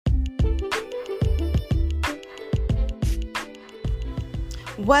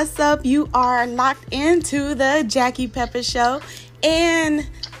What's up? You are locked into the Jackie Pepper Show, and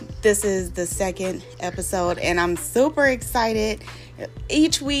this is the second episode, and I'm super excited.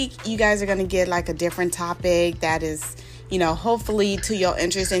 Each week, you guys are going to get like a different topic that is, hopefully to your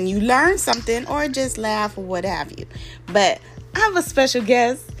interest, and you learn something or just laugh or what have you. But I have a special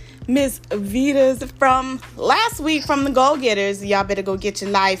guest, Miss Vitas from last week from the Go Getters. Y'all better go get your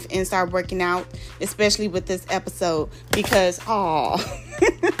life and start working out, especially with this episode, because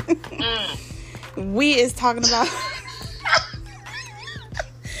we is talking about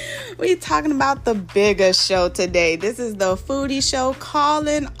we talking about the bigger show today. This is the foodie show,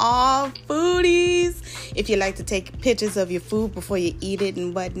 calling all foodies. If you like to take pictures of your food before you eat it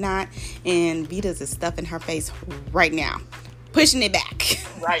and whatnot, and Vitas is stuffing her face right now. Pushing it back.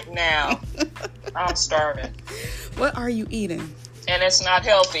 Right now. I'm starving. What are you eating? And it's not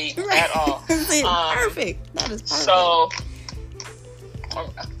healthy at all. Perfect. That is perfect. So,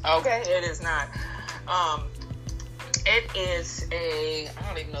 okay, it is not. It is I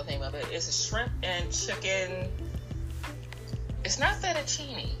don't even know the name of it. It's a shrimp and chicken. It's not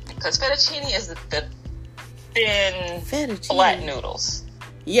fettuccine. Because fettuccine is the thin, flat noodles.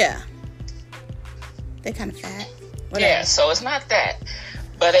 Yeah. They're kind of fat. Whatever. Yeah, so it's not that,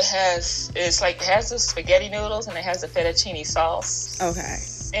 but it has the spaghetti noodles and it has the fettuccine sauce. Okay.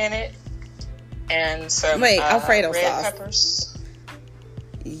 In it, and some Alfredo red sauce. Peppers.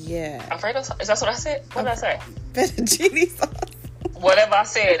 Yeah. Alfredo sauce. Is that what I said? What did I say? Fettuccine sauce. Whatever I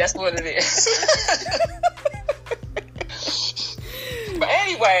said, that's what it is. But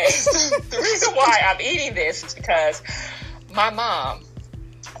anyway, the reason why I'm eating this is because my mom.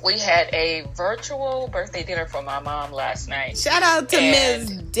 We had a virtual birthday dinner for my mom last night. Shout out to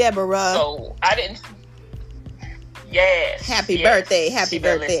Ms. Deborah. So I didn't. Yes. Happy birthday. Happy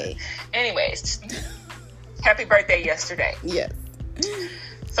birthday. Anyways, happy birthday yesterday. Yes.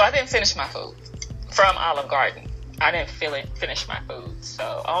 So I didn't finish my food from Olive Garden. I didn't finish my food.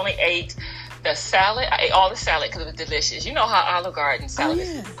 So I only ate the salad. I ate all the salad because it was delicious. You know how Olive Garden salad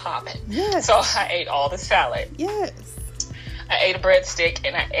is popping. Yes. So I ate all the salad. Yes. I ate a breadstick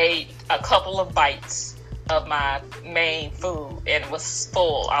and I ate a couple of bites of my main food and was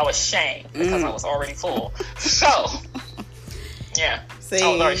full. I was shamed because I was already full. So, yeah, I was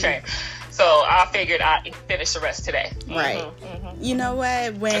already shamed. So I figured I'd finish the rest today. Right. You know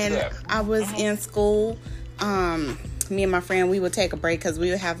what? When I was in school, me and my friend, we would take a break because we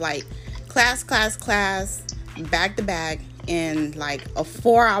would have like class, back to back, and like a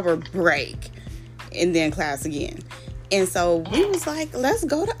 4-hour break, and then class again. And so we was like, let's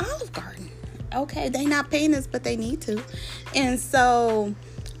go to Olive Garden. Okay, they not paying us, but they need to. And so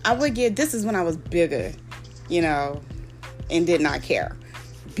I would get, this is when I was bigger, and did not care.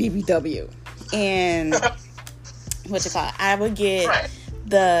 BBW. And I would get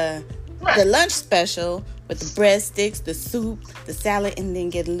the lunch special with the breadsticks, the soup, the salad, and then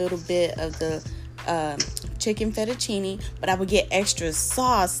get a little bit of the chicken fettuccine. But I would get extra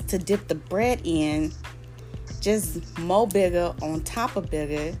sauce to dip the bread in. Just more bigger on top of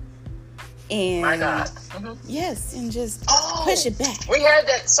bigger. And my God. Yes, and just push it back. We had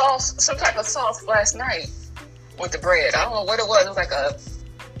that sauce, some type of sauce last night with the bread. I don't know what it was. It was like a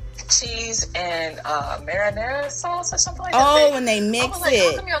cheese and marinara sauce or something like that. Oh, and they mix like,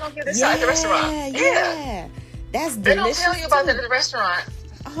 it. How come y'all don't get this at the restaurant? Yeah. That's delicious. They don't tell you about that at the restaurant.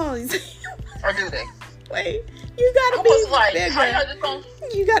 Oh, or do they? Wait, you gotta be bigger. How y'all just gonna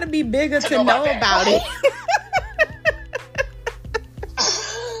you gotta be bigger to know about it.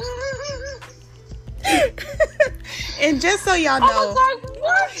 And just so y'all know, I was like,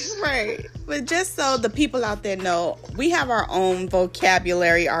 what? Right? But just so the people out there know, we have our own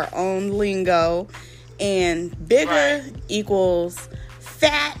vocabulary, our own lingo, and bigger equals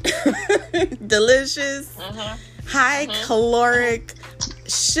fat, delicious, high caloric,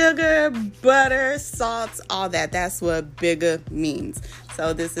 sugar, butter, salts, all that. That's what bigger means.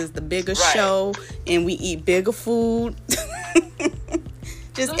 So this is the bigger show, and we eat bigger food.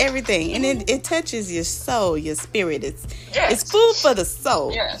 Just everything, and it touches your soul, your spirit. It's food for the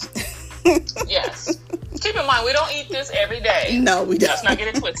soul. Yes. Yes. Keep in mind, we don't eat this every day. No, we don't. Let's not get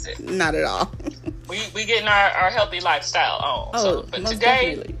it twisted. Not at all. We getting our healthy lifestyle on. But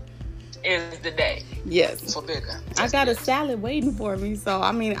today is the day. Yes. For bigger. I got a salad waiting for me, so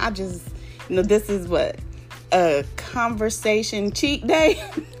I mean, I just this is what a conversation cheat day.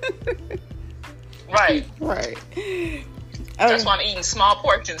 Right. That's why I'm eating small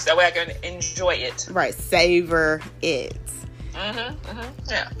portions. That way I can enjoy it. Right. Savor it.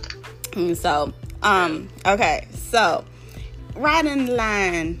 Yeah. So, okay. So, right in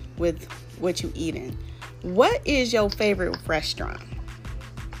line with what you eating, what is your favorite restaurant?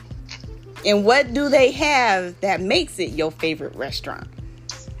 And what do they have that makes it your favorite restaurant?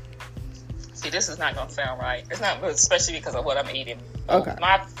 See, this is not going to sound right. It's not, especially because of what I'm eating. Okay.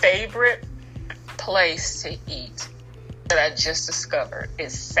 My favorite place to eat that I just discovered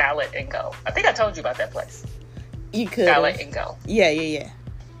is Salad and Go. I think I told you about that place. You could. Salad and Go. Yeah. Yeah.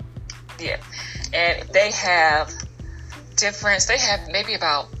 And they have maybe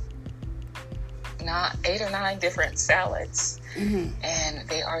about 8 or 9 different salads. Mm-hmm. And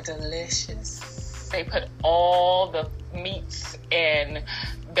they are delicious. They put all the meats and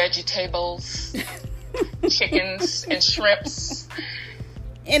vegetables, chickens and shrimps.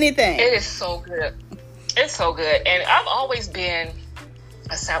 Anything. It is so good. It's so good. And I've always been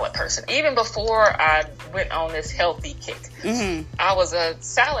a salad person. Even before I went on this healthy kick, I was a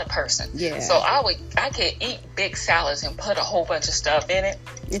salad person. Yeah. So I could eat big salads and put a whole bunch of stuff in it.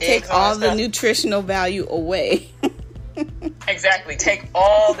 You take all the nutritional value away. Exactly. Take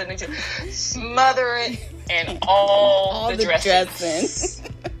all the nutrition, smother it, and all the dressing.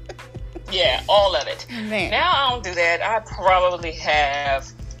 Yeah, all of it. Man. Now I don't do that. I probably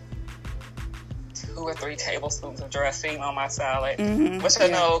have 2 or 3 tablespoons of dressing on my salad, which I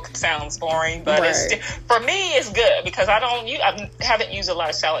know sounds boring, but for me it's good because I haven't used a lot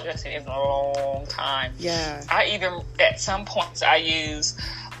of salad dressing in a long time. Yeah. I even at some points I use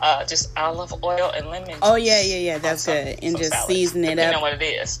just olive oil and lemon. Oh yeah. That's good. And just salads, season it up. Depending on what it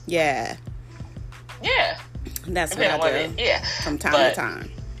is. Yeah. Yeah. That's what I do. Yeah. From time to time.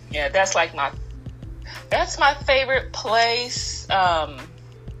 Yeah, that's my favorite place. And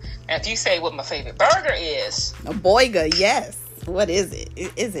if you say what my favorite burger is, a Boiga, yes. What is it?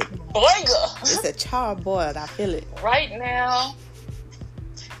 Is it Boiga? It's a charboiled. I feel it right now.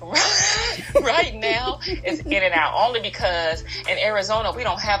 Right now, it's In-N-Out only because in Arizona we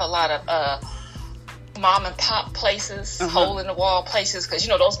don't have a lot of mom and pop places, hole in the wall places, because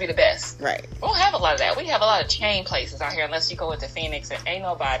those be the best. Right. We don't have a lot of that. We have a lot of chain places out here, unless you go into Phoenix, and ain't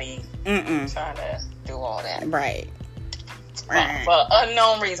nobody trying to do all that. Right. For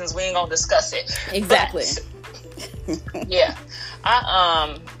unknown reasons, we ain't gonna discuss it. Exactly. But, yeah.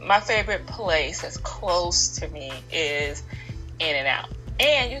 My favorite place that's close to me is In-N-Out.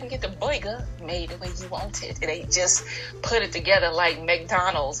 And you can get the Boiga made the way you want it. It ain't just put it together like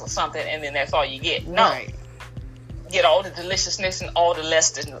McDonald's or something, and then that's all you get. No. Right. Get all the deliciousness and all the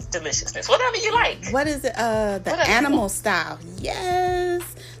less deliciousness. Whatever you like. What is it? The animal style. Yes.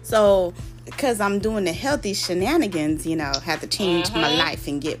 So, because I'm doing the healthy shenanigans, have to change my life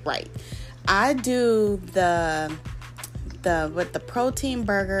and get right. I do the protein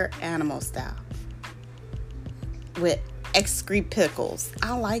burger animal style with extra pickles.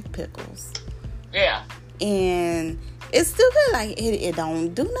 I like pickles. Yeah. And it's still good. Like it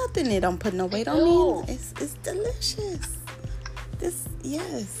don't do nothing. It don't put no weight on me. It's delicious.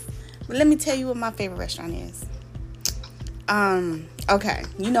 Yes. But let me tell you what my favorite restaurant is. Okay.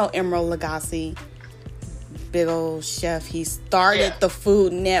 Emeril Lagasse, big old chef. He started the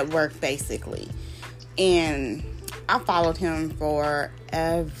Food Network basically. And I followed him forever.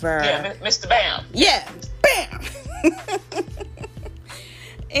 Yeah, Mr. Bam. Yeah. Bam.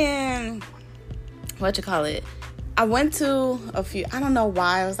 And I went to a few. I don't know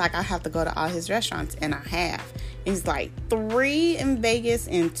why. I was like, I have to go to all his restaurants, and I have. He's like 3 in Vegas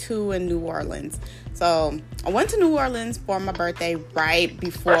and 2 in New Orleans. So I went to New Orleans for my birthday right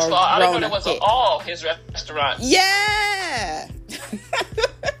before First of all, I didn't know Rona there was all his restaurants. Yeah.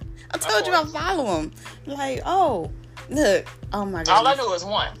 I told you I follow him. Like, oh, look. Oh my God. All I knew was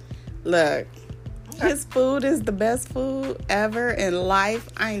one. Look. His food is the best food ever in life.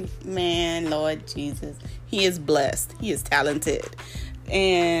 Lord Jesus. He is blessed. He is talented.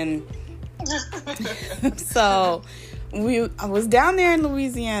 And so I was down there in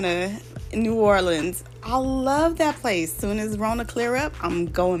Louisiana, in New Orleans. I love that place. Soon as Rona clear up, I'm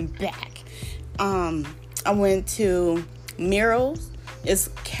going back. I went to Murrells. It's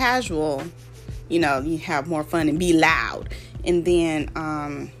casual. You have more fun and be loud. And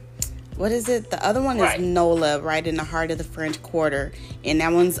then what is it? The other one is Nola, right in the heart of the French Quarter. And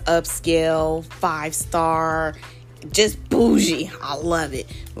that one's upscale, 5-star, just bougie. I love it.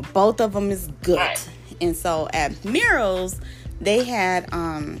 But both of them is good. Right. And so at Murrells, they had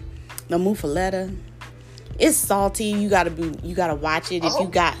the muffaletta. It's salty. You gotta watch it if you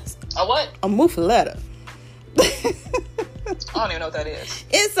got a what? A muffaletta. I don't even know what that is.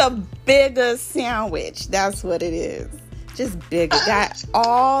 It's a bigger sandwich. That's what it is. Just bigger. Got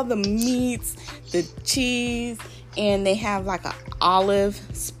all the meats, the cheese, and they have like an olive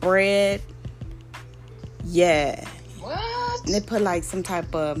spread. Yeah. What? And they put like some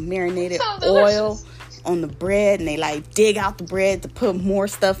type of marinated oil. on the bread, and they like dig out the bread to put more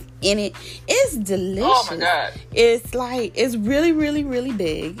stuff in it. It's delicious. Oh my God. It's like, it's really, really, really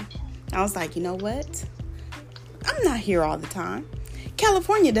big. I was like, you know what? I'm not here all the time.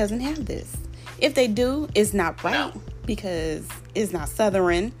 California doesn't have this. If they do, it's not right, because it's not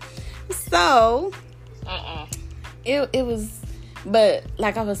Southern. So it was, but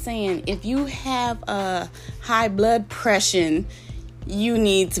like I was saying, if you have a high blood pressure, you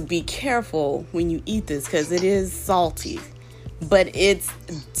need to be careful when you eat this, because it is salty, but it's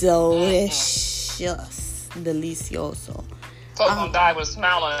delicious. Delicioso. Folks gonna die with a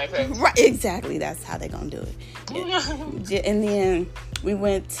smile on their face. Right, exactly. That's how they're gonna do it. And then we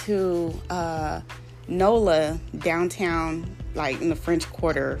went to NOLA downtown, like in the French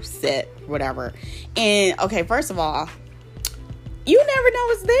Quarter set, whatever. And okay, first of all, you never know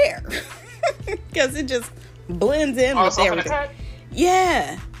it's there because it just blends in with everything.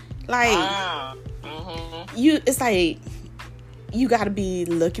 Yeah, like it's like you got to be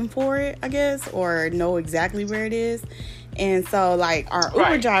looking for it, I guess, or know exactly where it is. And so, like, our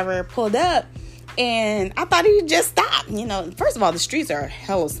Uber driver pulled up, and I thought he would just stop. You know, first of all, the streets are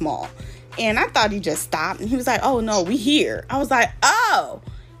hella small, and I thought he just stopped. And he was like, "Oh no, we here." I was like, "Oh,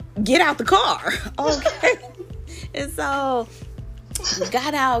 get out the car." Okay. And so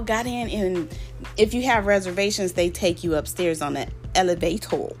got out, got in, and if you have reservations, they take you upstairs on the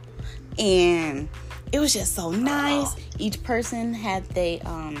elevator, and it was just so nice. Each person had their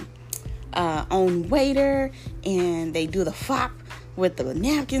own waiter, and they do the fop with the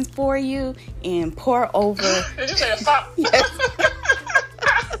napkins for you and pour over. Did you say a fop? Yes.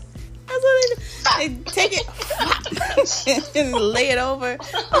 That's what they do. They take it fop, and lay it over.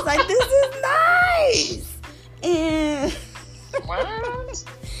 I was like, this is nice. And what?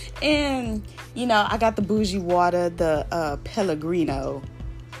 And you know, I got the bougie water, the Pellegrino,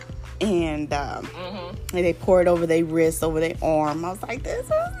 and they pour it over their wrist, over their arm. I was like, this is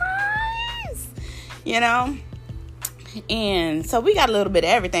nice, you know. And so we got a little bit of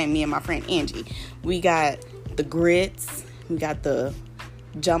everything, me and my friend Angie. We got the grits, we got the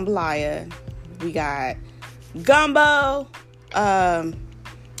jambalaya, we got gumbo.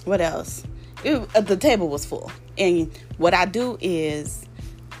 What else? The table was full. And what I do is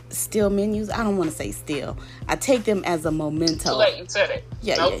steal menus. I don't want to say steal. I take them as a memento. Too late, you said it.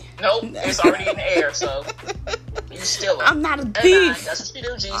 Yeah, Nope, it's already in the air, so you steal them. I'm not a thief. That's what you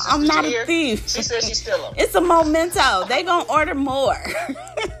do, Jesus. I'm not a thief. She said she steal them. It's a memento. They gonna order more.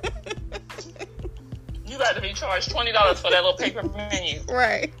 You got to be charged $20 for that little paper menu.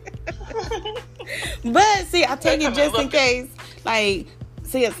 Right. But see, I take it just in case. Like,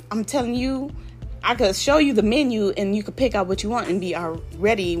 see, I'm telling you, I could show you the menu and you could pick out what you want and be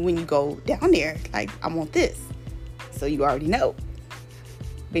ready when you go down there. Like, I want this. So you already know.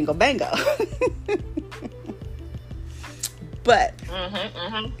 Bingo bango. But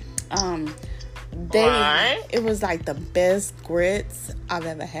it was like the best grits I've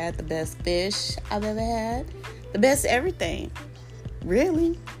ever had, the best fish I've ever had, the best everything.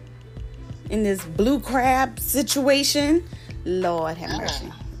 Really. In this blue crab situation, Lord have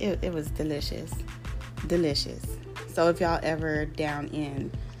mercy. It was delicious. Delicious. So if y'all ever down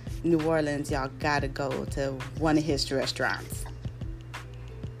in New Orleans, y'all gotta go to one of his restaurants.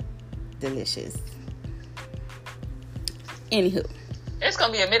 Delicious. Anywho, it's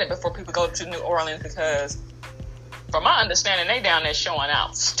gonna be a minute before people go to New Orleans, because from my understanding, they down there showing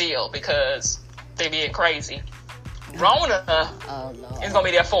out still because they being crazy. Rona is gonna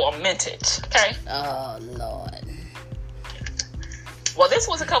be there for a minute. Okay. Oh Lord. Well, this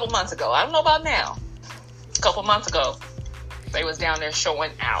was a couple months ago. I don't know about now. A couple months ago, they was down there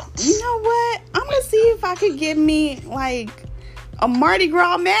showing out. You know what? I'm gonna see if I could get me like a Mardi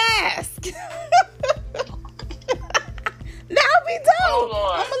Gras mask. That'll be dope. Oh,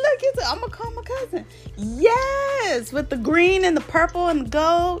 I'm gonna look into. I'm gonna call my cousin. Yes, with the green and the purple and the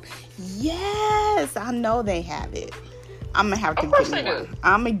gold. Yes, I know they have it. I'm gonna have to get one.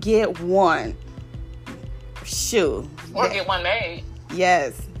 I'm gonna get one. Shoot. Or get one made.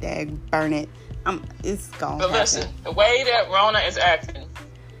 Yes, dag burn it. It's gonna happen. Listen, the way that Rona is acting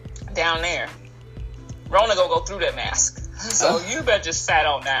down there, Rona gonna go through that mask. So you better just sat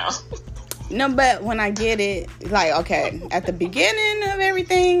on down. No, but when I get it, like, okay, at the beginning of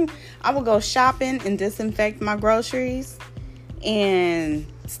everything, I will go shopping and disinfect my groceries and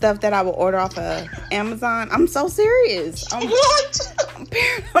stuff that I will order off of Amazon. I'm so serious. What?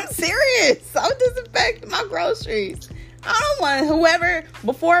 I'm serious. I'll disinfect my groceries. I don't want whoever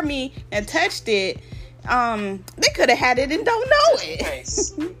before me that touched it. They could have had it and don't know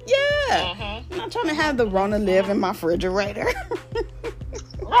it. Yeah. I'm not trying to have the Rona live in my refrigerator.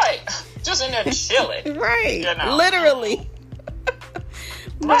 Right. Just just in there chilling. Right. You know? Literally.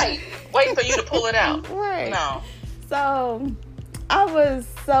 Right. Waiting for you to pull it out. Right. No. So I was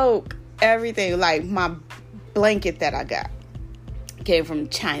soak everything, like my blanket that I got came from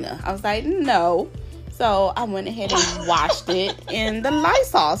China. I was like, no. So I went ahead and washed it in the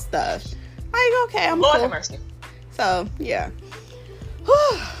Lysol stuff. Like, okay, I'm Lord cool. have mercy. So yeah.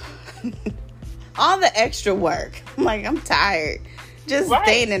 All the extra work. I'm like, I'm tired. Just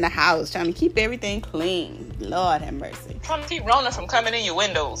staying in the house, trying to keep everything clean. Lord have mercy. Trying to keep Rona from coming in your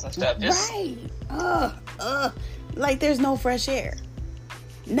windows and stuff. Just... Right. Like there's no fresh air.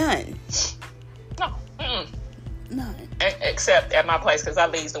 None. No. Mm-mm. None. Except at my place, because I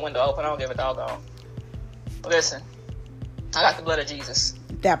leave the window open. I don't give a doggone. Listen, I got the blood of Jesus.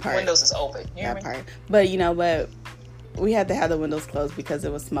 That part. Windows is open. You hear me? Part. But you know what? We had to have the windows closed because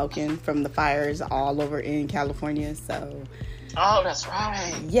it was smoking from the fires all over in California. So. Oh, that's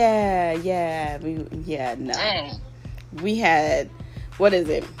right. Yeah. No. Dang. We had, what is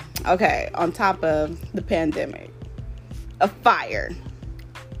it? Okay, on top of the pandemic, a fire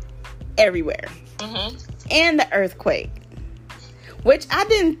everywhere, and the earthquake, which I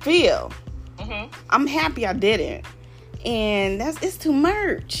didn't feel. I'm happy I didn't, and it's too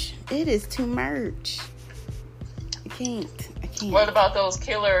much. It is too much. I can't. What about those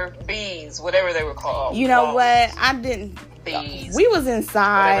killer bees, whatever they were called? You know what? I didn't. Bees. We was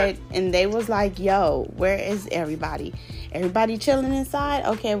inside, and they was like, "Yo, where is everybody? Everybody chilling inside?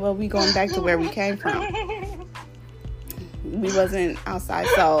 Okay, well, we going back to where we came from. We wasn't outside,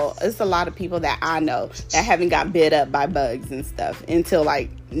 so it's a lot of people that I know that haven't got bit up by bugs and stuff until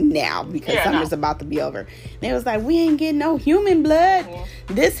like now because summer's about to be over. And they was like, we ain't getting no human blood.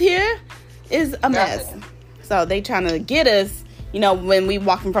 This here is a mess. So they trying to get us, you know, when we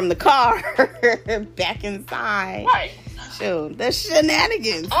walking from the car back inside. Right. Shoot, the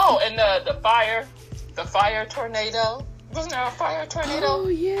shenanigans. Oh, and the fire tornado. Wasn't there a fire tornado? Oh,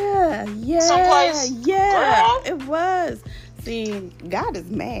 yeah. Someplace? Yeah. Girl. It was. See, God is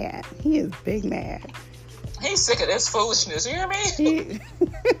mad. He is big mad. He's sick of this foolishness. You hear me?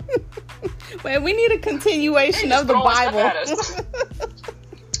 Wait, we need a continuation of the Bible.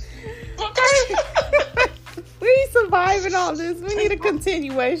 Okay. We surviving all this. We need a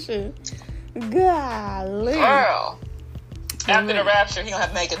continuation. Golly. Girl. After the rapture, he gonna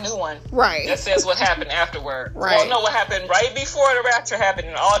have to make a new one. Right. That says what happened afterward. Right. Well, no, what happened right before the rapture happened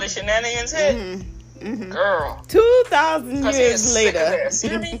and all the shenanigans hit. Girl. 2,000 years later. You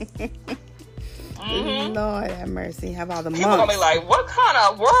hear me? Lord have mercy. Have all the monks. People gonna be like, what kind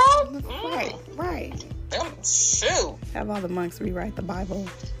of world? Right. Shoot. Have all the monks rewrite the Bible.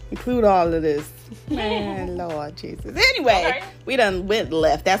 Include all of this. Man, Lord Jesus. Anyway, we done went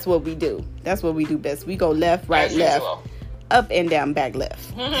left. That's what we do. That's what we do best. We go left, right, as left. Usual. Up and down, back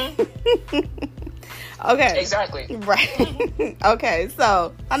left. Okay. Exactly. Right. Okay,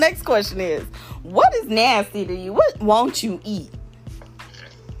 so our next question is, what is nasty to you? What won't you eat?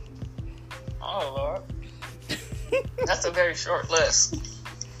 Oh, Lord. That's a very short list.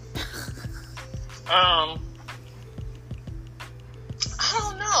 I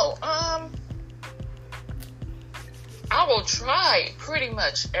don't know. I will try pretty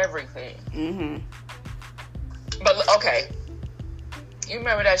much everything. But, okay. You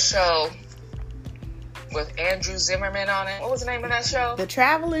remember that show with Andrew Zimmerman on it? What was the name of that show? The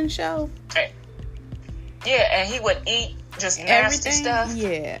traveling show? Yeah, and he would eat just nasty stuff.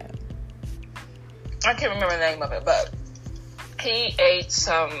 Yeah. I can't remember the name of it, but he ate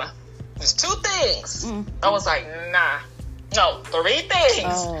there's 2 things. I was like, nah. No, 3 things.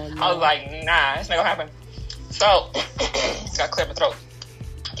 Oh, no. I was like, nah, it's not gonna happen. So, gotta clear my throat.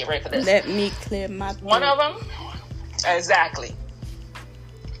 Get ready for this. Let me clear my throat. One of them, exactly.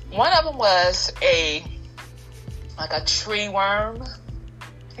 One of them was a tree worm.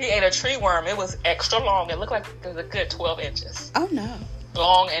 He ate a tree worm. It was extra long. It looked like it was a good 12 inches. Oh, no.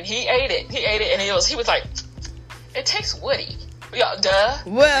 Long, and he ate it. And he was like, it tastes woody. Yeah, duh.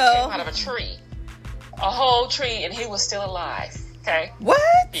 Well. It came out of a tree. A whole tree, and he was still alive. Okay? What?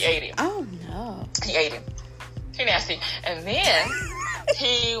 He ate him. Oh, no. He ate him. He nasty. And then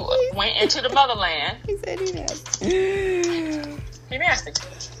he went into the motherland. He said he nasty. He nasty.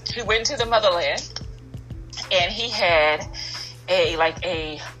 He went into the motherland, and he had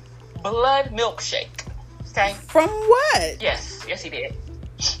a blood milkshake. Okay? From what? Yes, he did.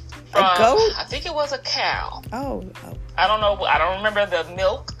 A goat? I think it was a cow. Oh. I don't know. I don't remember the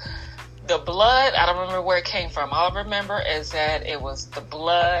milk. The blood, I don't remember where it came from. All I remember is that it was the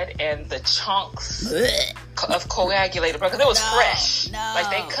blood and the chunks of coagulated blood. Because it was fresh. No. Like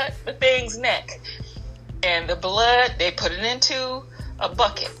they cut the thing's neck. And the blood, they put it into a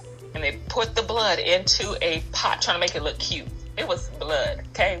bucket. and they put the blood into a pot, trying to make it look cute. It was blood,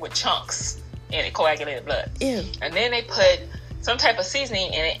 okay, with chunks in it, coagulated blood. Ew. And then they put some type of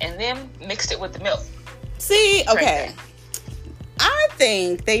seasoning in it, and then mixed it with the milk. See, okay, I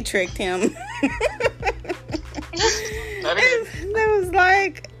think they tricked him. That was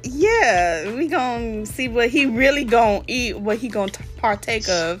like, yeah, we gonna see what he really gonna eat, what he gonna partake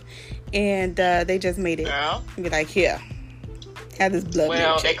of, and they just made it. Yeah. Be like, here, have this blood.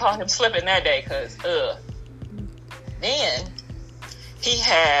 Well, milkshake. they caught him slipping that day, cause then he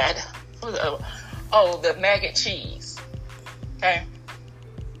had the maggot cheese. Okay,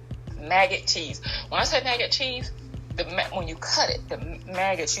 maggot cheese. When I say maggot cheese, when you cut it, the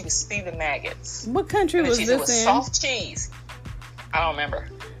maggots, you can see the maggots. What country was cheese, this it was in? Soft cheese. I don't remember.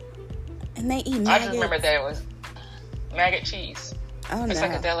 And they eat maggots? I just remember that it was maggot cheese. Oh, it's no.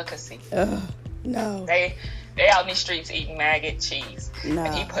 like a delicacy. Ugh, no. They out in these streets eating maggot cheese. No.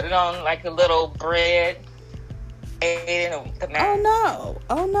 And he put it on like a little bread. And the maggot.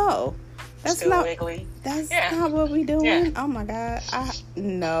 Oh no. That's still not wiggly. That's not what we doing. Yeah. Oh my God.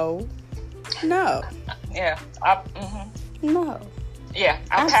 No. Yeah. No. Yeah,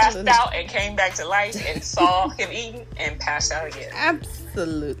 I Absolutely. passed out and came back to life and saw him eating and passed out again.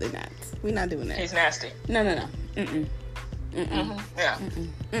 Absolutely not. We're not doing that. He's nasty. No. Mm-mm. Yeah.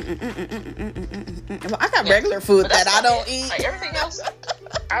 Well, I got regular food that I don't eat. Like everything else,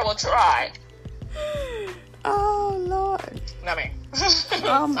 I will try. Oh Lord. I mean,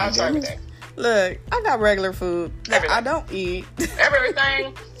 Oh my I'm sorry, goodness. everything. Look, I got regular food that Everything. I don't eat.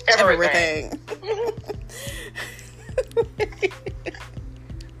 Everything.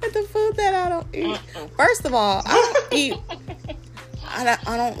 But the food that I don't eat. First of all, I don't eat. I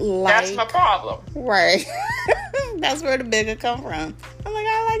don't like. That's my problem. Right. That's where the bigger come from. I'm like,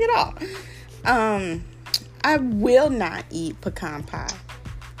 I like it all. I will not eat pecan pie.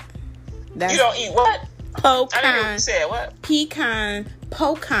 That's You don't eat what? I didn't hear what pecan. you said. What?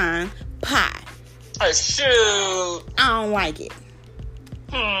 Pecan pie. Oh, shoot. I don't like it.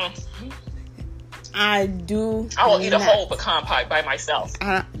 I do. I will eat a not. whole pecan pie by myself.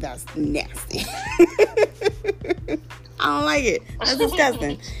 That's nasty. I don't like it. That's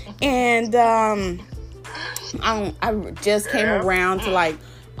disgusting. And I just came around to like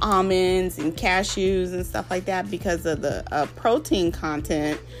almonds and cashews and stuff like that because of the protein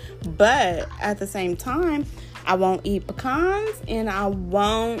content. But at the same time, I won't eat pecans and I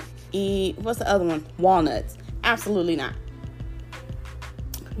won't eat, what's the other one? Walnuts. Absolutely not.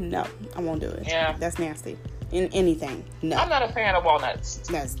 No, I won't do it. Yeah. That's nasty. In anything. No. I'm not a fan of walnuts.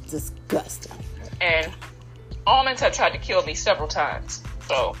 That's disgusting. And almonds have tried to kill me several times.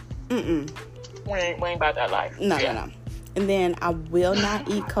 So, we ain't about that life. No. And then I will not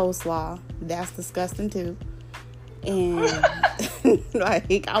eat coleslaw. That's disgusting too. And like,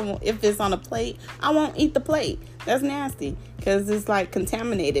 if it's on a plate, I won't eat the plate. That's nasty because it's like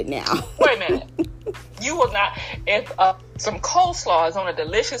contaminated now. Wait a minute. You will not. If some coleslaw is on a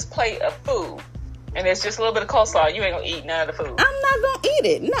delicious plate of food, and there's just a little bit of coleslaw, you ain't gonna eat none of the food. I'm not gonna eat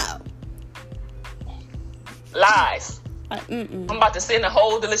it. No. Lies. I'm about to send a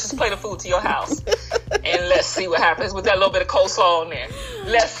whole delicious plate of food to your house, and let's see what happens with that little bit of coleslaw on there.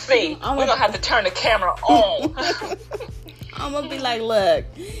 Let's see. We're gonna have to turn the camera on. I'm gonna be like, look,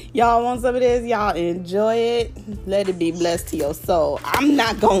 y'all want some of this? Y'all enjoy it. Let it be blessed to your soul. I'm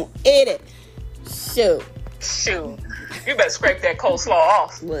not gonna eat it. Shoot. You better scrape that coleslaw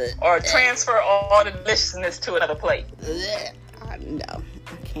off, What? or transfer all the deliciousness to another plate. No,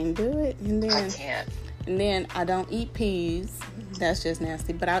 I can't do it. I can't. And then I don't eat peas. That's just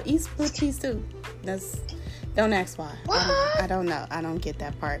nasty. But I'll eat split peas too. Don't ask why. What? I don't know. I don't get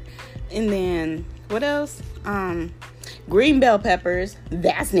that part. And then what else? Green bell peppers.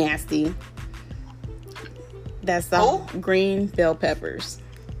 That's nasty. That's the green bell peppers.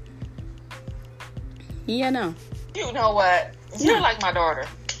 Yeah, no. You know what? You're like my daughter.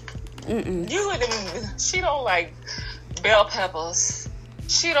 Mm-mm. She don't like bell peppers.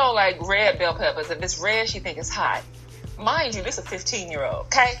 She don't like red bell peppers. If it's red, she think it's hot. Mind you, this is a 15-year-old,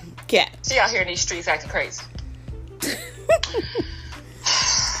 okay? Yeah. She out here in these streets acting crazy.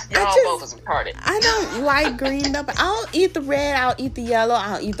 Y'all both is retarded. I don't like green bell peppers. I'll eat the red, I'll eat the yellow,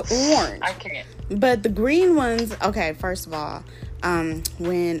 I'll eat the orange. I can't. But the green ones, okay, first of all,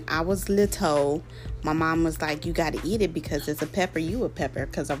 when I was little, my mom was like, you got to eat it because it's a pepper, you a pepper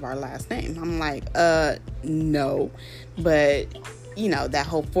because of our last name. I'm like, no. But, you know, that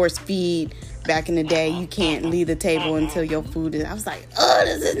whole force feed back in the day, you can't leave the table until your food is, I was like, oh,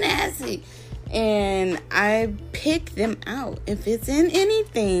 this is nasty. And I pick them out. If it's in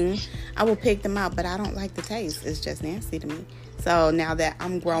anything, I will pick them out, but I don't like the taste. It's just nasty to me. So now that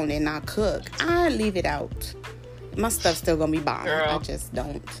I'm grown and I cook, I leave it out. My stuff's still gonna be bomb. Girl. I just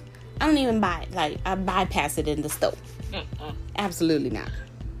don't. I don't even buy it. Like, I bypass it in the stove. Absolutely not.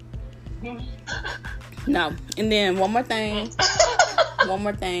 No. And then one more thing.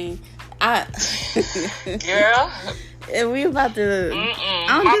 Girl. We about to.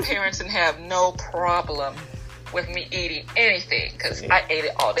 My parents didn't have no problem with me eating anything because I ate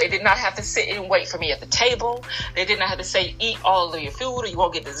it all. They did not have to sit and wait for me at the table. They did not have to say, eat all of your food or you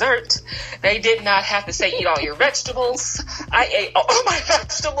won't get dessert. They did not have to say, eat all your vegetables. I ate all of my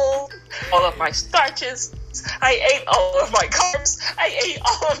vegetables, all of my starches. I ate all of my carbs. I ate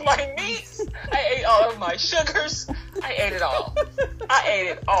all of my meats. I ate all of my sugars. I ate it all.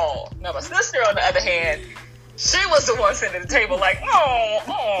 Now, my sister, on the other hand, she was the one sitting at the table like,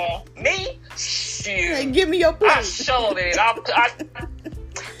 me? Shoot. Hey, give me your plate. I showed it.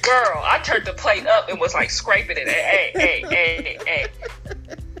 Girl, I turned the plate up and was like scraping it. Hey.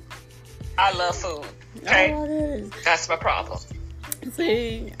 I love food. Okay? Oh, that's my problem.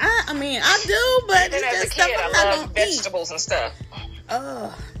 See, I mean, I do, but even it's as a just kid, stuff I'm I not love gonna vegetables and stuff.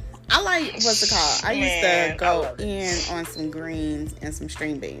 I like, what's it called? I used to go love it. in on some greens and some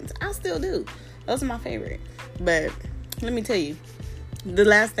string beans. I still do. Those are my favorite. But let me tell you, the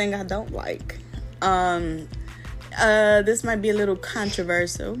last thing I don't like. This might be a little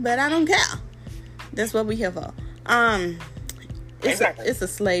controversial, but I don't care. That's what we here for. Exactly. It's a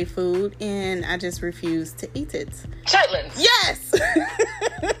slave food, and I just refuse to eat it. Chitlins. Yes.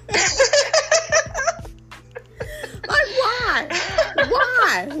 Like,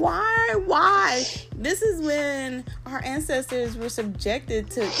 why? This is when our ancestors were subjected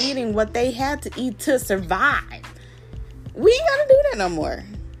to eating what they had to eat to survive. We ain't gotta do that no more.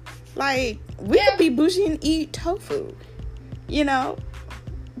 Like, we could be bougie and eat tofu, you know?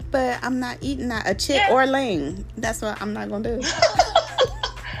 But I'm not eating that, a chit or ling. That's what I'm not gonna do.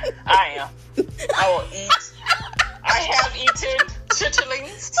 I am. I will eat. I have eaten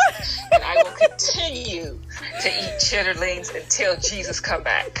chitterlings, and I will continue to eat chitterlings until Jesus come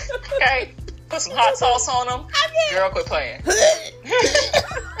back. Okay? Put some hot sauce on them. Girl, quit playing.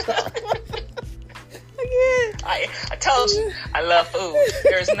 I told you, I love food.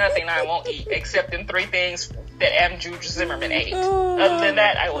 There's nothing I won't eat except them 3 things that Andrew Zimmerman ate. Other than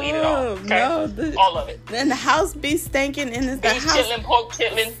that, I will eat it all. Okay? No, all of it. Then the house be stinking, and it's the Beef house chitlin, pork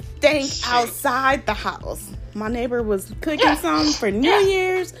chitlin. stink outside the house. My neighbor was cooking something for New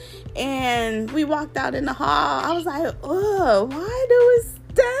Year's, and we walked out in the hall. I was like, "Oh, why do it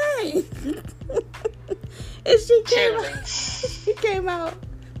stink?" And she came out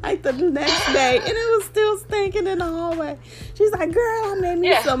like the next day, and it was still stinking in the hallway. She's like, "Girl, I made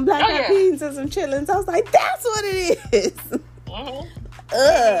me some black eyed peas and some chitlins." I was like, "That's what it is."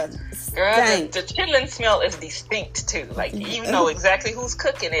 Girl, the chitlin smell is distinct too. Like, you know exactly who's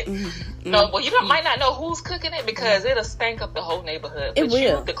cooking it. No, well, you might not know who's cooking it because it'll stank up the whole neighborhood.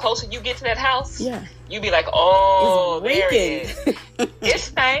 But the closer you get to that house, you be like, "Oh, there it is." It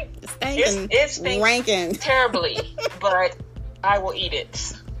stank. It stinks ranking terribly, but I will eat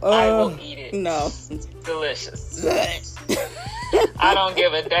it. I will eat it. No, it's delicious. I don't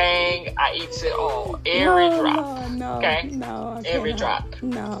give a dang. I eat it all, every drop. No, okay, no, every drop.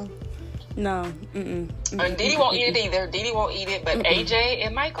 No. And Didi won't eat it either. Didi won't eat it, but AJ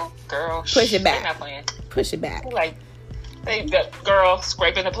and Michael, girl, push it back. They're not playing. Push it back. Like girl,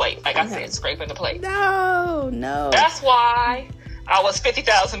 scraping the plate. Like I said, scraping the plate. No. That's why I was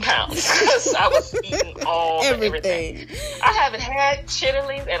 50,000 pounds because I was eating all everything. I haven't had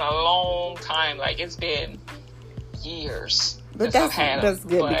chitterlings in a long time. Like, it's been years. But that's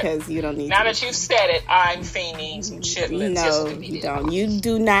good because you don't need now that you've said it, I'm fiending some chitlins. No, you don't. You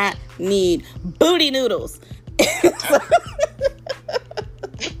do not need booty noodles. I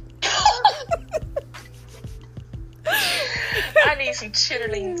need some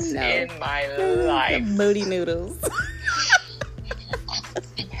chitterlings in my life. Booty noodles.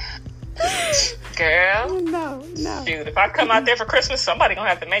 Girl. No. Dude, if I come out there for Christmas, somebody gonna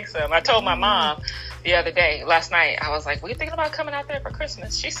have to make some. I told my mom the other day, last night, I was like, "What are you thinking about coming out there for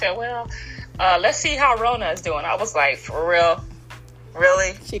Christmas?" She said, "Well, let's see how Rona is doing." I was like, "For real?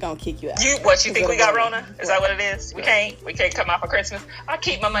 Really?" She gonna kick you out. You think we got Rona? Is that what it is? We can't come out for Christmas. I'll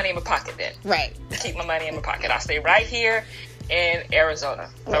keep my money in my pocket then. Right. Keep my money in my pocket. I'll stay right here in Arizona.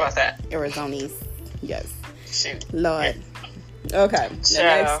 How about that? Arizonis. Yes. Shoot. Lord. Okay. The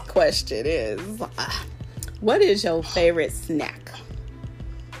next question is, what is your favorite snack?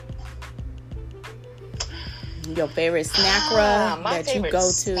 Your favorite snack that you go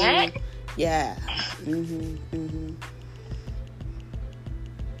to? Snack? Yeah.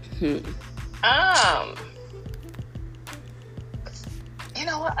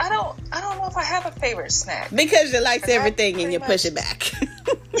 I don't know if I have a favorite snack. Because you like everything and you push it back.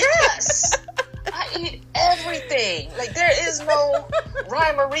 Yes. I eat everything. Like, there is no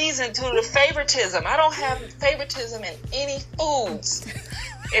rhyme or reason to the favoritism. I don't have favoritism in any foods.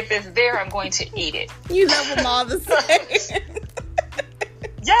 If it's there, I'm going to eat it. You love them all the same.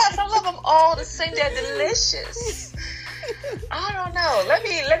 Yes, I love them all the same. They're delicious. I don't know.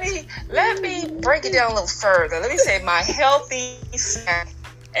 Let me break it down a little further. Let me say my healthy snack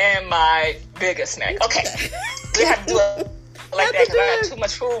and my biggest snack. Okay. We have to do it like that because I have too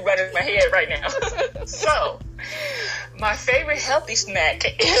much food running in my head right now. So, my favorite healthy snack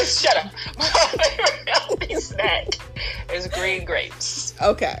is, shut up. My favorite healthy snack is green grapes.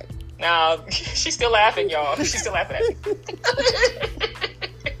 Okay. Now, she's still laughing, y'all. She's still laughing at me.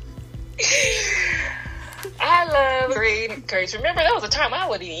 I love green grapes. Remember, there was a time I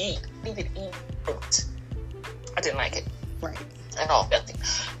would even eat fruit. I didn't like it. Right. At all. Nothing.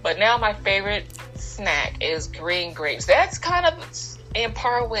 But now my favorite snack is green grapes. That's kind of in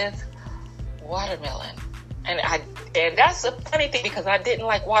par with watermelon. And that's a funny thing because I didn't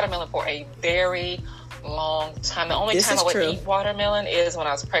like watermelon for a very long time. The only time I would eat watermelon is when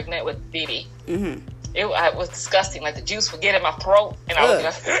I was pregnant with Dee. Mm-hmm. It was disgusting. Like, the juice would get in my throat, and I would be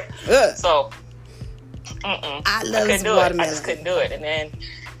like, so, I love watermelon. I just couldn't do it.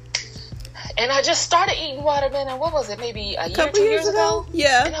 And I just started eating watermelon. What was it? Maybe a year, 2 years ago?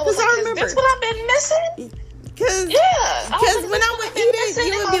 Yeah. And I was like, is this what I've been missing? Because when I would eat it,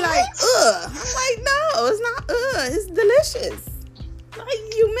 you would be like, ugh. I'm like, no, it's not ugh. It's delicious.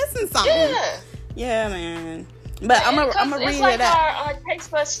 Like, you missing something. Yeah. Yeah, man. But I'm gonna read like it up. Our taste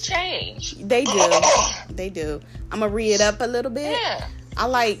buds change. They do. They do. I'm gonna read it up a little bit. Yeah. I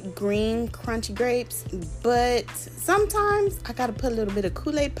like green, crunchy grapes, but sometimes I gotta put a little bit of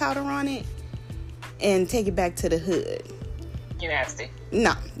Kool-Aid powder on it and take it back to the hood. You nasty.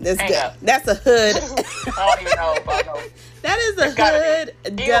 No, that's good. That's a hood. I don't even know if I know. That is a hood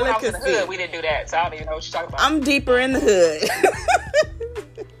delicacy. Even when I was in the hood, we didn't do that, so I don't even know what you're talking about. I'm deeper in the hood.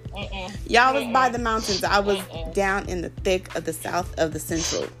 Y'all was by the mountains. I was down in the thick of the south of the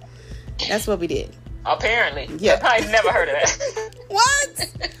central. That's what we did. Apparently. Yeah. I probably never heard of that.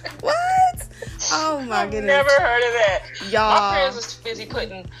 What? Oh my goodness. Never heard of that. Y'all. My friends was busy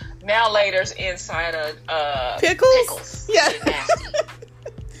putting now-laters inside of pickles. Yeah.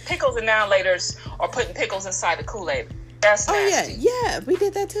 Pickles and now-laters, or putting pickles inside the Kool-Aid. That's nasty. Yeah, we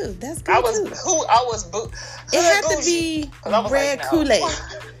did that too. That's good It had to be red Kool-Aid.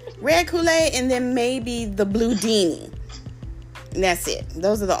 Red Kool-Aid and then maybe the blue Dini. And that's it.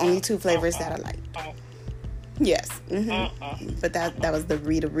 Those are the only two flavors that I like. Yes. Mm-hmm. But that was the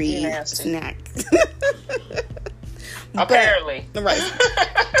Rita Reed snack. Apparently. Right.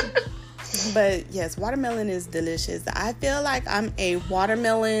 But yes, watermelon is delicious. I feel like I'm a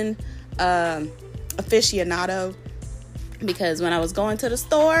watermelon aficionado because when I was going to the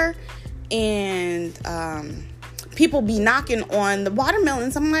store and people be knocking on the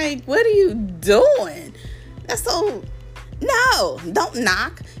watermelons, I'm like, what are you doing? That's so... No, don't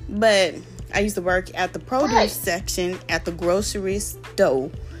knock. But I used to work at the produce section at the grocery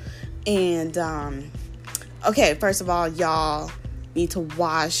store. And, okay, first of all, y'all need to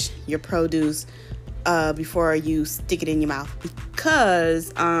wash your produce before you stick it in your mouth.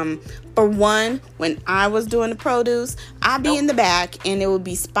 Because, for one, when I was doing the produce, I'd be in the back and there would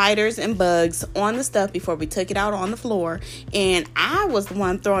be spiders and bugs on the stuff before we took it out on the floor. And I was the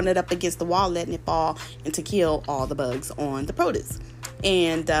one throwing it up against the wall, letting it fall, and to kill all the bugs on the produce.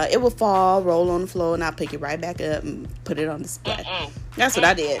 And it would fall, roll on the floor, and I'd pick it right back up and put it on display. That's what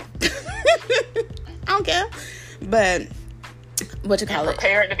I did. I don't care. But... what you call it?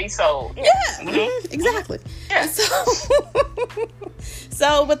 Prepared to be sold. Yeah, exactly. Yeah.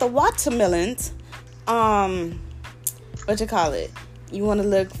 So with the watermelons, what you call it? You want to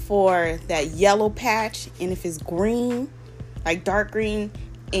look for that yellow patch, and if it's green, like dark green,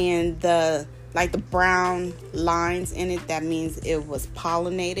 and the brown lines in it, that means it was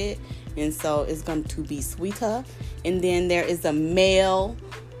pollinated, and so it's going to be sweeter. And then there is a male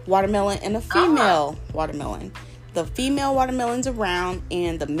watermelon and a female watermelon. The female watermelons are round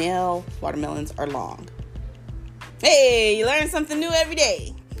and the male watermelons are long. Hey, you learn something new every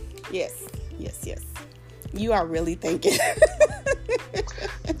day. Yes. You are really thinking.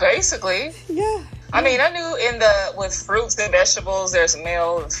 Basically. Yeah. I mean, I knew with fruits and vegetables, there's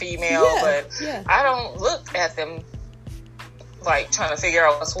male and female, but I don't look at them like trying to figure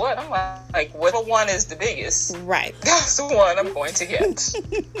out what's what. I'm like, whichever one is the biggest. Right. That's the one I'm going to get.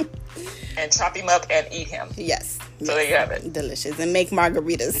 And chop him up and eat him. Yes. So there you have it. Delicious. And make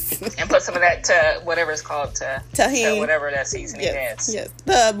margaritas. And put some of that whatever it's called, tahini. Whatever that seasoning is. Yes.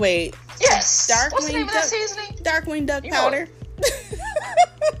 Yes. What's the name of that seasoning? Darkwing Duck powder.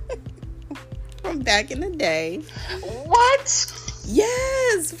 From back in the day. What?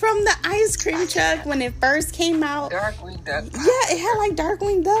 Yes, from the ice cream truck when it first came out. Darkwing Duck powder. Yeah, it had like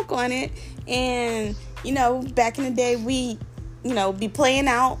Darkwing Duck on it. And, back in the day, we, be playing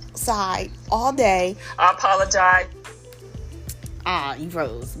outside all day. I apologize. You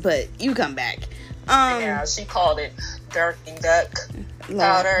froze, but you come back. Yeah, she called it Darkwing Duck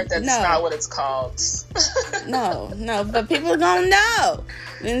powder. That's not what it's called. No, but people gonna know.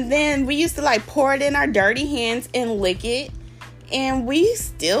 And then we used to like pour it in our dirty hands and lick it, and we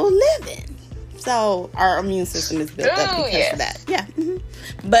still living. So our immune system is built up because of that. Yeah. Mm-hmm.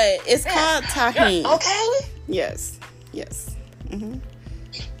 But it's called tahini. Yeah, okay. Yes. Mm-hmm.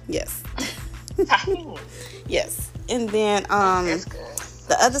 Yes. Tahini. Yes. And then That's good.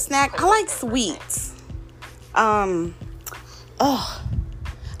 the other snack, I like sweets.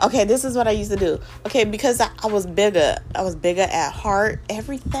 Okay, this is what I used to do. Okay, because I was bigger at heart,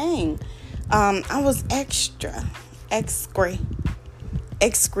 everything. I was extra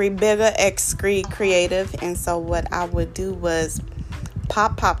creative. And so what I would do was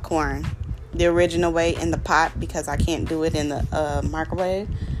pop popcorn the original way in the pot, because I can't do it in the microwave.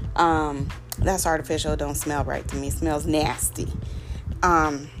 That's artificial. Don't smell right to me. It smells nasty.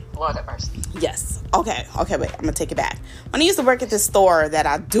 Lord have mercy. Yes. Okay, wait. I'm going to take it back. When I used to work at this store that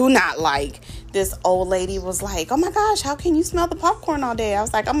I do not like, this old lady was like, oh my gosh, how can you smell the popcorn all day? I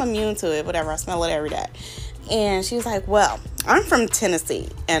was like, I'm immune to it. Whatever. I smell it every day. And she was like, well, I'm from Tennessee.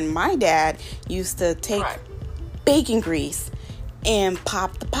 And my dad used to take bacon grease and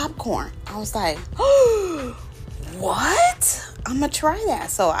pop the popcorn. I was like, oh, what? I'm going to try that.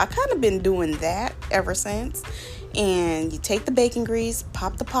 So I kind of been doing that ever since. And you take the bacon grease,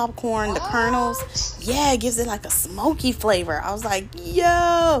 pop the popcorn, the kernels. Yeah, it gives it like a smoky flavor. I was like,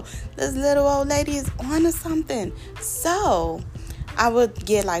 yo, this little old lady is on to something. So I would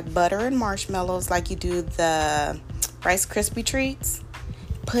get like butter and marshmallows like you do the Rice Krispie treats.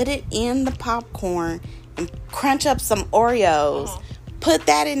 Put it in the popcorn and crunch up some Oreos. Put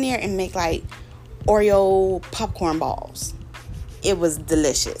that in there and make like Oreo popcorn balls. It was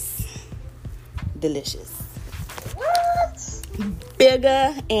delicious. What?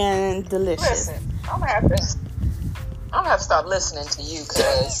 Bigger and delicious. Listen, I'm gonna have to stop listening to you,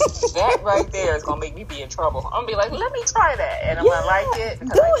 because that right there is gonna make me be in trouble. I'm gonna be like, let me try that, and I'm gonna like it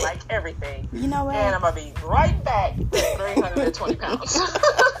because I like everything. You know what? And I'm gonna be right back to 320 pounds.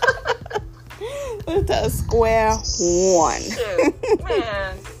 With a square one. Shoot,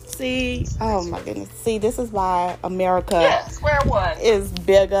 man. See, oh my goodness. See, this is why America square one is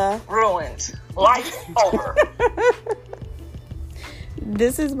bigger. Ruined. Life over.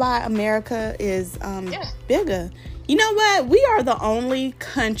 This is why America is bigger. You know what? We are the only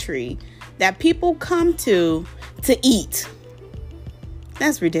country that people come to eat.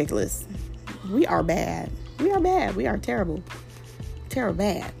 That's ridiculous. We are bad. We are terrible. Terrible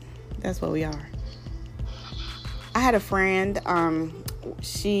bad. That's what we are. I had a friend,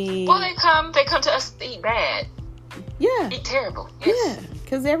 she... Well, they come to us to eat bad. Yeah. Eat terrible. Yes. Yeah,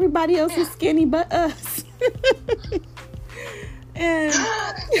 because everybody else is skinny but us. And...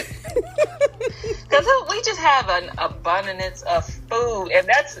 Because we just have an abundance of food, and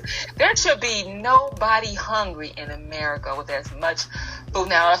there should be nobody hungry in America with as much food.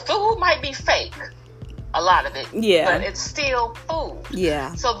 Now, food might be fake, a lot of it, but it's still food.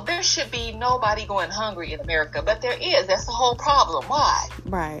 Yeah. So there should be nobody going hungry in America, but there is. That's the whole problem. Why?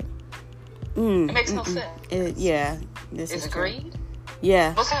 Right. It makes no sense. This is it greed?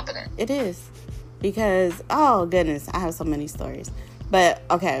 Yeah. What's happening? It is. Because, oh goodness, I have so many stories. But,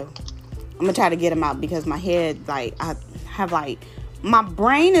 okay, I'm going to try to get them out because my head, like, I have, like, my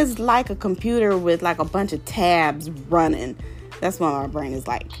brain is like a computer with, like, a bunch of tabs running. That's what my brain is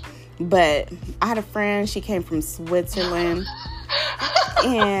like. But I had a friend, she came from Switzerland.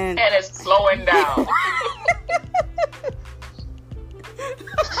 and it's slowing down.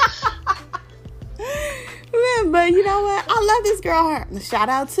 But you know what? I love this girl. Shout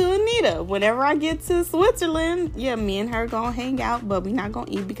out to Anita. Whenever I get to Switzerland, me and her gonna hang out, but we not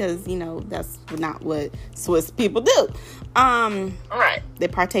gonna eat because, that's not what Swiss people do. Right. They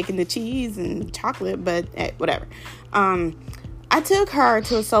partake in the cheese and chocolate, but whatever. I took her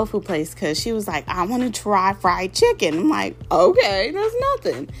to a soul food place because she was like, I want to try fried chicken. I'm like, okay, that's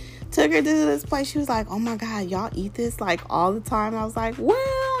nothing. Took her to this place. She was like, oh my God, y'all eat this like all the time? I was like, well,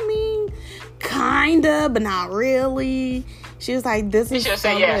 I mean, kinda, but not really. She was like, this is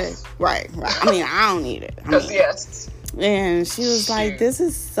so yes. good. Right. I mean, I don't need it. Yes. And she was like, this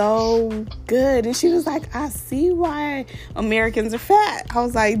is so good. And she was like, I see why Americans are fat. I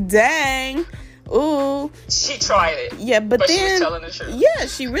was like, dang. Ooh. She tried it. Yeah, but then she was telling the truth. Yeah,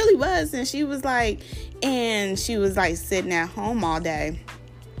 she really was. And she was like sitting at home all day.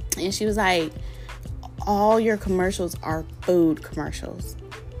 And she was like, all your commercials are food commercials.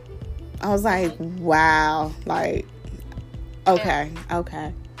 I was like, wow. Like, okay.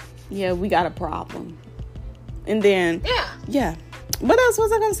 Yeah, we got a problem. And then, yeah. What else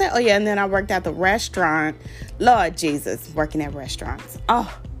was I going to say? Oh, yeah, and then I worked at the restaurant. Lord Jesus, working at restaurants. At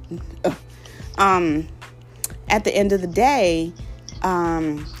the end of the day,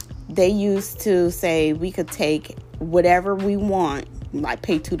 they used to say we could take whatever we want, like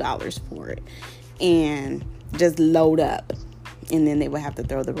pay $2 for it, and just load up. And then they would have to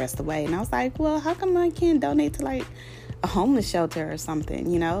throw the rest away. And I was like, well, how come I can't donate to, like, a homeless shelter or something,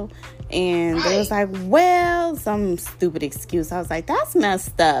 you know? And they was like, well, some stupid excuse. I was like, that's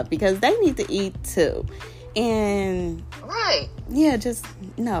messed up because they need to eat too. And yeah, just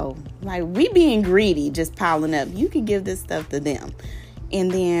no, like, we being greedy, just piling up. You could give this stuff to them. And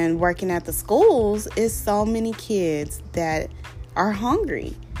then working at the schools is so many kids that are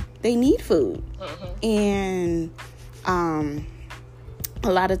hungry. They need food. And a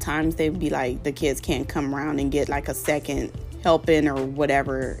lot of times they'd be like, the kids can't come around and get like a second helping or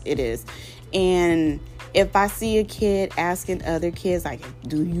whatever it is. And if I see a kid asking other kids, like,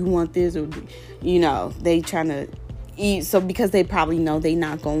 do you want this? Or, you know, they trying to eat. So because they probably know they're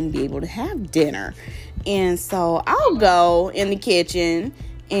not going to be able to have dinner. And so I'll go in the kitchen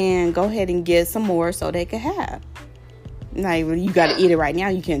and go ahead and get some more so they can have. Like, well, you got to eat it right now.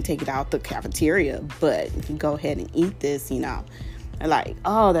 You can't take it out the cafeteria. But if you go ahead and eat this, you know. Like,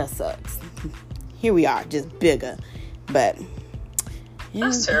 oh, that sucks. Here we are, just bigger. But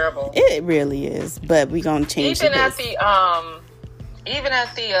that's terrible. It really is. But we're gonna change even at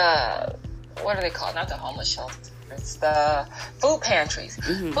the what are they called? Not the homeless shelters. It's the food pantries.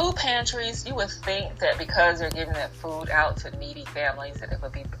 Food pantries, you would think that because they're giving that food out to needy families that it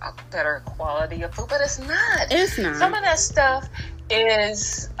would be a better quality of food, but it's not. It's not. Some of that stuff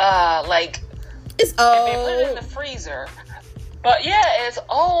is like, it's old. They put it in the freezer. But yeah, it's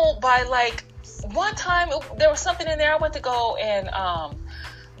old by like, one time there was something in there. I went to go and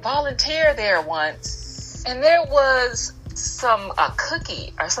volunteer there once, and there was a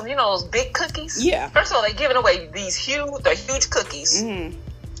cookie or some, you know, those big cookies. Yeah. First of all, they're giving away these huge cookies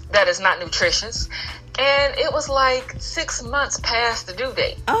that is not nutritious, and it was like 6 months past the due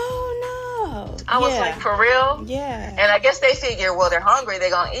date. Oh no. I was like, for real? Yeah. And I guess they figure, well, they're hungry,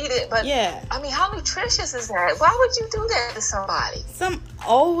 they're gonna eat it. But yeah, I mean, how nutritious is that? Why would you do that to somebody? Some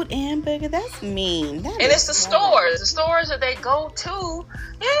old hamburger, that's mean. And it's the stores that they go to.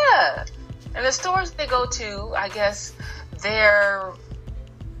 Yeah. And the stores they go to, I guess they're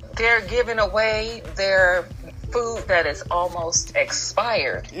giving away their food that is almost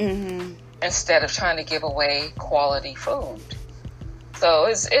expired instead of trying to give away quality food. So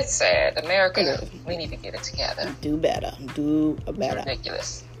it's sad. America, we need to get it together. Do better. It's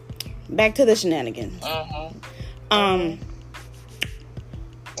ridiculous. Back to the shenanigans.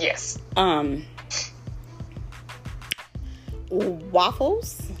 Yes.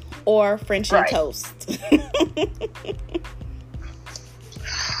 Waffles or French toast?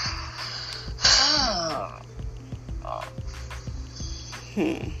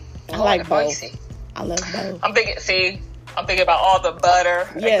 I like both. I love both. I'm thinking about all the butter.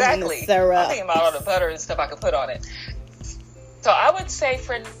 Yes, exactly. And the syrup. I'm thinking about all the butter and stuff I could put on it. So I would say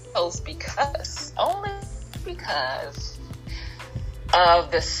French toast only because of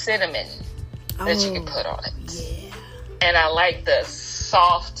the cinnamon that you can put on it. Yeah. And I like the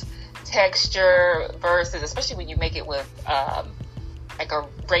soft texture versus, especially when you make it with like a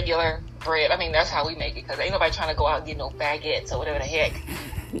regular bread. I mean, that's how we make it, because ain't nobody trying to go out and get no baguettes or whatever the heck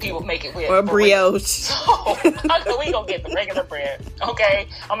people make it with. Or brioche. So we gonna get the regular bread. Okay,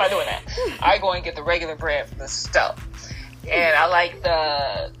 I'm not doing that. I go and get the regular bread from the stove, and I like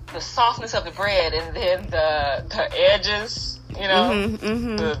the softness of the bread, and then the edges. You know,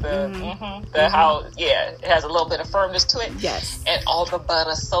 how it has a little bit of firmness to it. Yes, and all the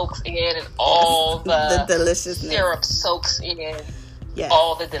butter soaks in, and all the deliciousness syrup soaks in. Yes.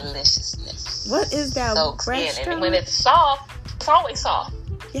 All the deliciousness. What is that? Soaks in, and when it's soft, it's always soft.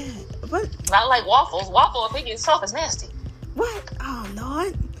 Yeah. What? Not like waffles. Waffle, if it gets soft, is nasty. What? Oh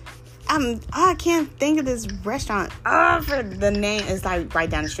Lord. I can't think of this restaurant. For the name is like right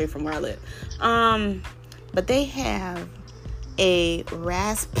down the street from where I live. But they have a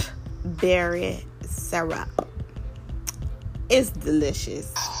raspberry syrup. It's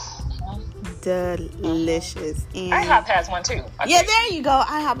delicious. Delicious. And IHOP has one too. There you go.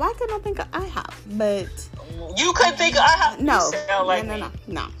 IHOP. Why couldn't I think of IHOP? But you couldn't think of IHOP? No.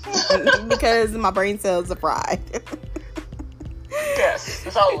 No. Because my brain cells are fried. Yes,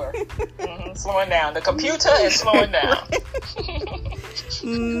 it's over. Slowing down. The computer is slowing down.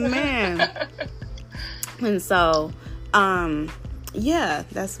 Man. And so,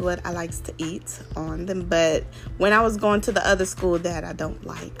 that's what I likes to eat on them. But when I was going to the other school that I don't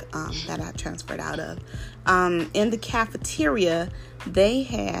like, that I transferred out of, in the cafeteria, they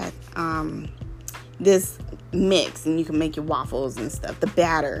had this mix, and you can make your waffles and stuff, the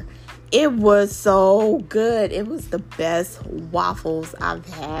batter. It was so good. It was the best waffles I've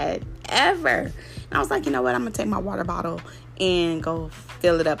had ever. And I was like, you know what? I'm going to take my water bottle and go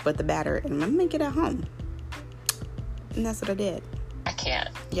fill it up with the batter, and I'm going to make it at home. And that's what I did. I can't.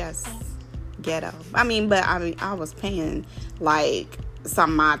 Yes. Ghetto. I was paying like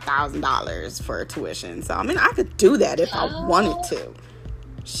some odd $1,000 for tuition. So, I could do that if I wanted to.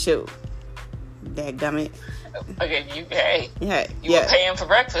 Shoot. Dadgummit. Okay, you were paying for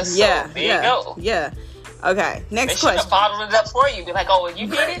breakfast, so there you go. Yeah. Okay, next question. They should have bottled it up for you. Be like, oh, if you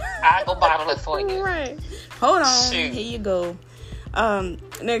need it, I go bottle it for you. Right. Hold on. Shoot. Here you go.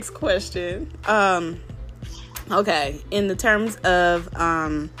 Next question. Okay, in the terms of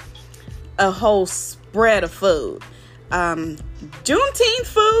a whole spread of food, Juneteenth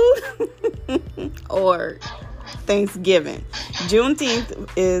food or Thanksgiving. Juneteenth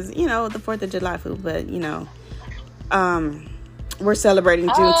is, the 4th of July food, but, we're celebrating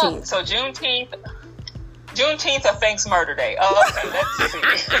Juneteenth. So Juneteenth or Thanks Murder Day. Oh, okay,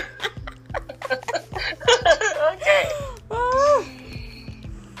 let's see. Okay.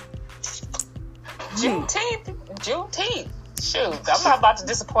 Juneteenth. Shoot, I'm not about to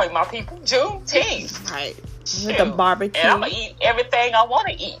disappoint my people. Juneteenth. Right. With the barbecue. And I'm going to eat everything I want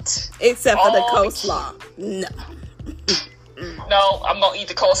to eat. Except for the coleslaw. No. No, I'm going to eat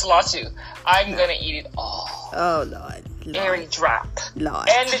the coleslaw too. I'm going to eat it all. Oh, Lord. Every drop. Lord.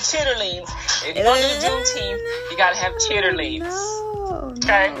 And the chitterlings. If you're going to do Juneteenth, you got to have chitterlings. No.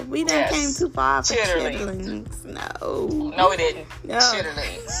 Okay? We done came too far for chitterlings. No, we didn't. No.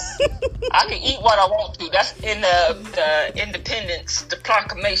 Chitterlings. I can eat what I want to. That's in the Independence, the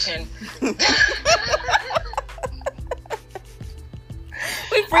Proclamation.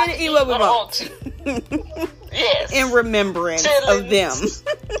 We free to eat what we want to. Yes. In remembrance of them.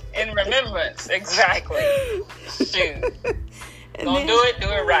 In remembrance, exactly. Shoot. Don't do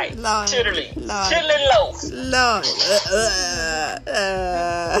it right. Lord, Chitterling. Lord. Chitterling loaf. Lord.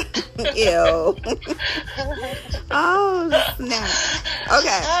 Ew. Oh, snap.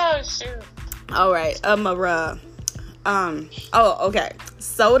 Okay. Oh, shoot. All right. Okay.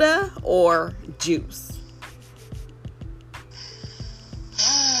 Soda or juice?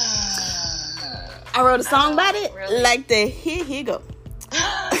 I wrote a song about it. Really? Like the here you go.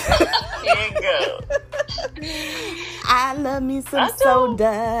 Here you go. I love me some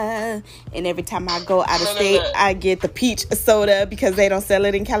soda. And every time I go out of state, I get the peach soda because they don't sell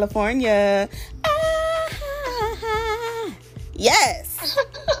it in California. Yes.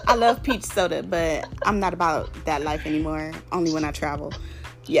 I love peach soda, but I'm not about that life anymore. Only when I travel.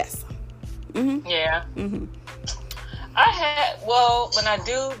 Yes. Mm-hmm. Yeah. Mm-hmm. When I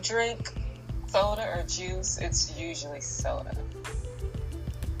do drink soda or juice, it's usually soda.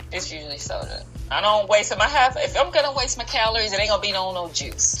 I don't waste them. If I'm gonna waste my calories, it ain't gonna be no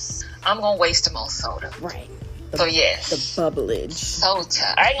juice. I'm gonna waste them on soda. Right. So yes. The bubblage.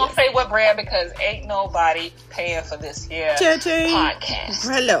 Soda. I ain't gonna say what brand because ain't nobody paying for this here podcast.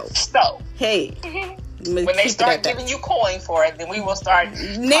 Hello. So hey. When they start giving you coin for it, then we will start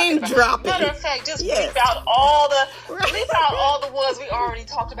name dropping. Matter of fact, just leave out all the ones we already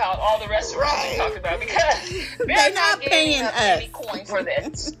talked about, all the restaurants we talked about, because they're not paying us any coin for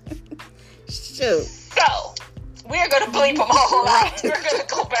this. Shoot. So we're gonna bleep them all out. We're gonna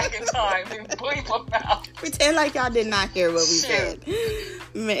go back in time and bleep them out. Pretend like y'all did not hear what we said.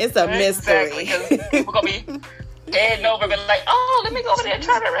 Man, it's a mystery. Because people gonna be heading over and like, oh, let me go over there and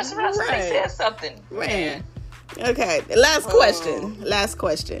try that restaurant. Somebody said something. Man. Okay. Last question.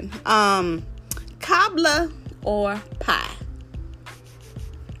 Cobbler or pie?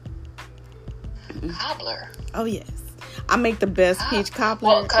 Cobbler. Oh yes. I make the best peach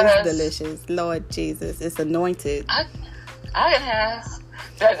cobbler. It's delicious. Lord Jesus. It's anointed. I can have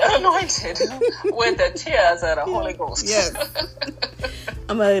that anointed with the tears of the Holy Ghost. Yes.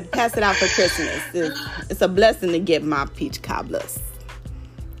 I'm going to pass it out for Christmas. It's a blessing to get my peach cobblers.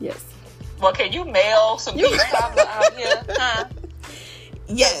 Yes. Well, can you mail some peach cobbler out here? Huh?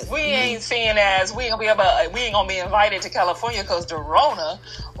 Yes. We ain't seeing as we ain't gonna be invited to California because the Rona.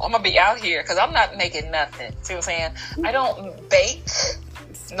 Well, I'm gonna be out here because I'm not making nothing. See what I'm saying? I don't bake.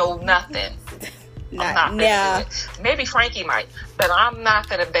 No, nothing. I'm not gonna do it. Maybe Frankie might, but I'm not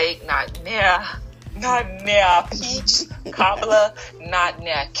gonna bake. Not near peach cobbler. Not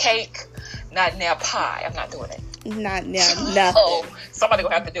near cake. Not near pie. I'm not doing it. Not near nothing. Oh, somebody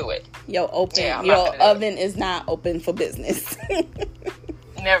gonna have to do it. Your oven is not open for business.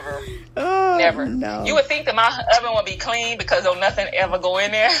 Never. Oh, Never. No. You would think that my oven would be clean because there'll nothing ever go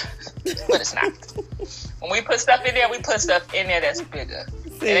in there, but it's not. When we put stuff in there, we put stuff in there that's bigger.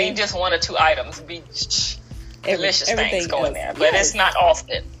 See, it ain't just one or two items. It be delicious things go in there, but it's not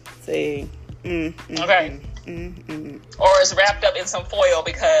often. See. Okay. Or it's wrapped up in some foil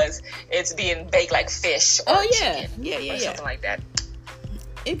because it's being baked like fish or chicken or something like that.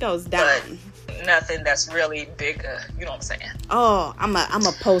 It goes down. But nothing that's really bigger. You know what I'm saying? Oh, I'm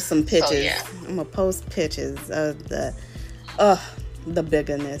a post some pictures. So, yeah. I'm gonna post pictures of the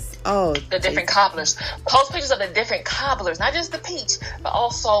biggerness. Oh, the different cobblers. Post pictures of the different cobblers, not just the peach, but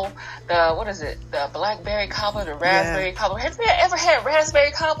also the blackberry cobbler, the raspberry cobbler. Have you ever had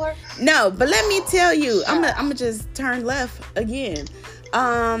raspberry cobbler? No, but let me tell you, I'm gonna just turn left again.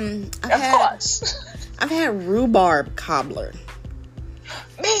 I've had rhubarb cobbler.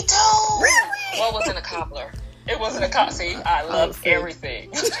 Me too. Really? What was in a cobbler? It wasn't a cobbler. See, I love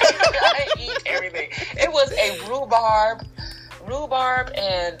everything. I eat everything. It was a rhubarb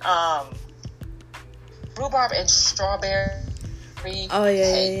and strawberry. Oh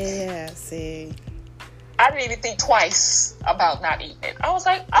yeah. See, I didn't even think twice about not eating it. I was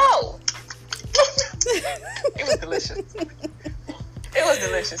like, oh, it was delicious. It was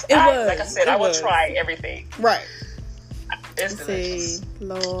delicious. Like I said, I will try everything. Right. It's delicious. See,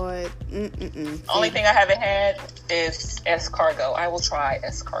 Lord. Only thing I haven't had is escargot. I will try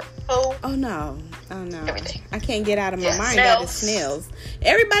escargot. Oh no. Everything. I can't get out of my mind that it's snails.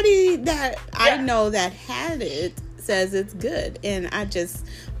 Everybody that I know that had it says it's good. And I'm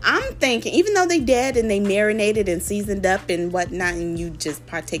thinking, even though they dead and they marinated and seasoned up and whatnot, and you just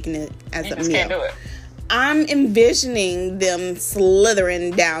partake in it as a meal. Can't do it. I'm envisioning them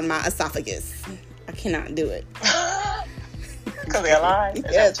slithering down my esophagus. I cannot do it. Because they're alive?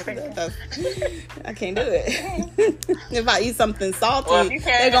 Yes, I can't do it. If I eat something salty,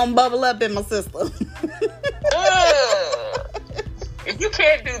 they're going to bubble up in my system. If you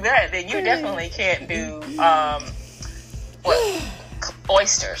can't do that, then you definitely can't do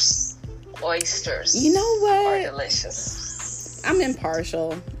oysters. Oysters. You know what? Are delicious. I'm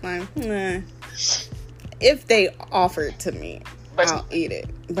impartial. Like, if they offer it to me, I'll eat it.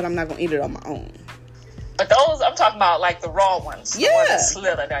 But I'm not going to eat it on my own. But those, I'm talking about like the raw ones. The ones that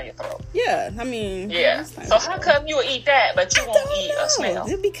slither down your throat. Yeah, I mean. Yeah. So how come you would eat that, but you won't eat a snail?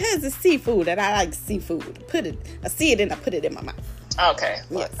 Because it's seafood, and I like seafood. I see it and I put it in my mouth. Okay.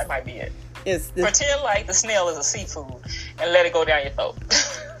 Well, that might be it. Pretend like the snail is a seafood and let it go down your throat.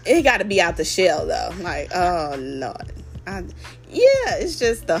 It got to be out the shell, though. Like, oh, Lord. It's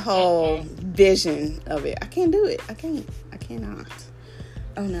just the whole vision of it. I can't do it. I cannot.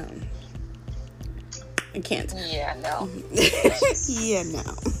 Oh, no. I can't. Yeah, no. Yeah, no.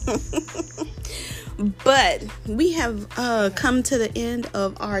 But we have come to the end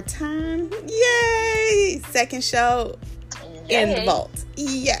of our time. Yay! Second show in the vault.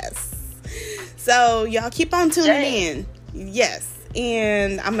 Yes. So y'all keep on tuning in. Yes.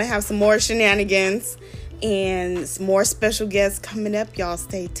 And I'm going to have some more shenanigans and some more special guests coming up. Y'all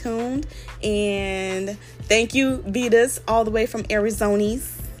stay tuned. And thank you, Vitas, all the way from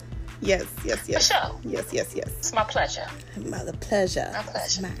Arizona's. Yes. For sure. Yes. It's my pleasure. The pleasure. My pleasure.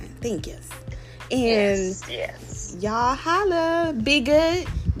 It's mine. Thank you. And yes. Y'all holla. Be good.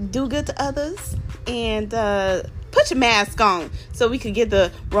 Do good to others. And put your mask on so we could get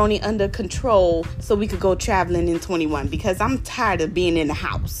the Roni under control so we could go traveling in 21 because I'm tired of being in the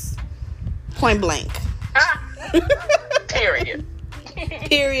house. Point blank. Period.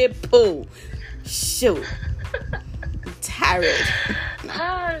 Period. Poo. Shoot. I'm tired.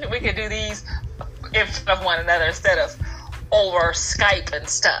 We could do these in front of one another instead of over Skype and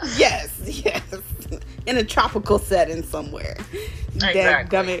stuff. Yes. In a tropical setting somewhere.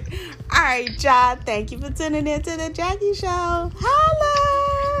 Exactly. All right, y'all. Thank you for tuning in to the Jackie Show. Hi.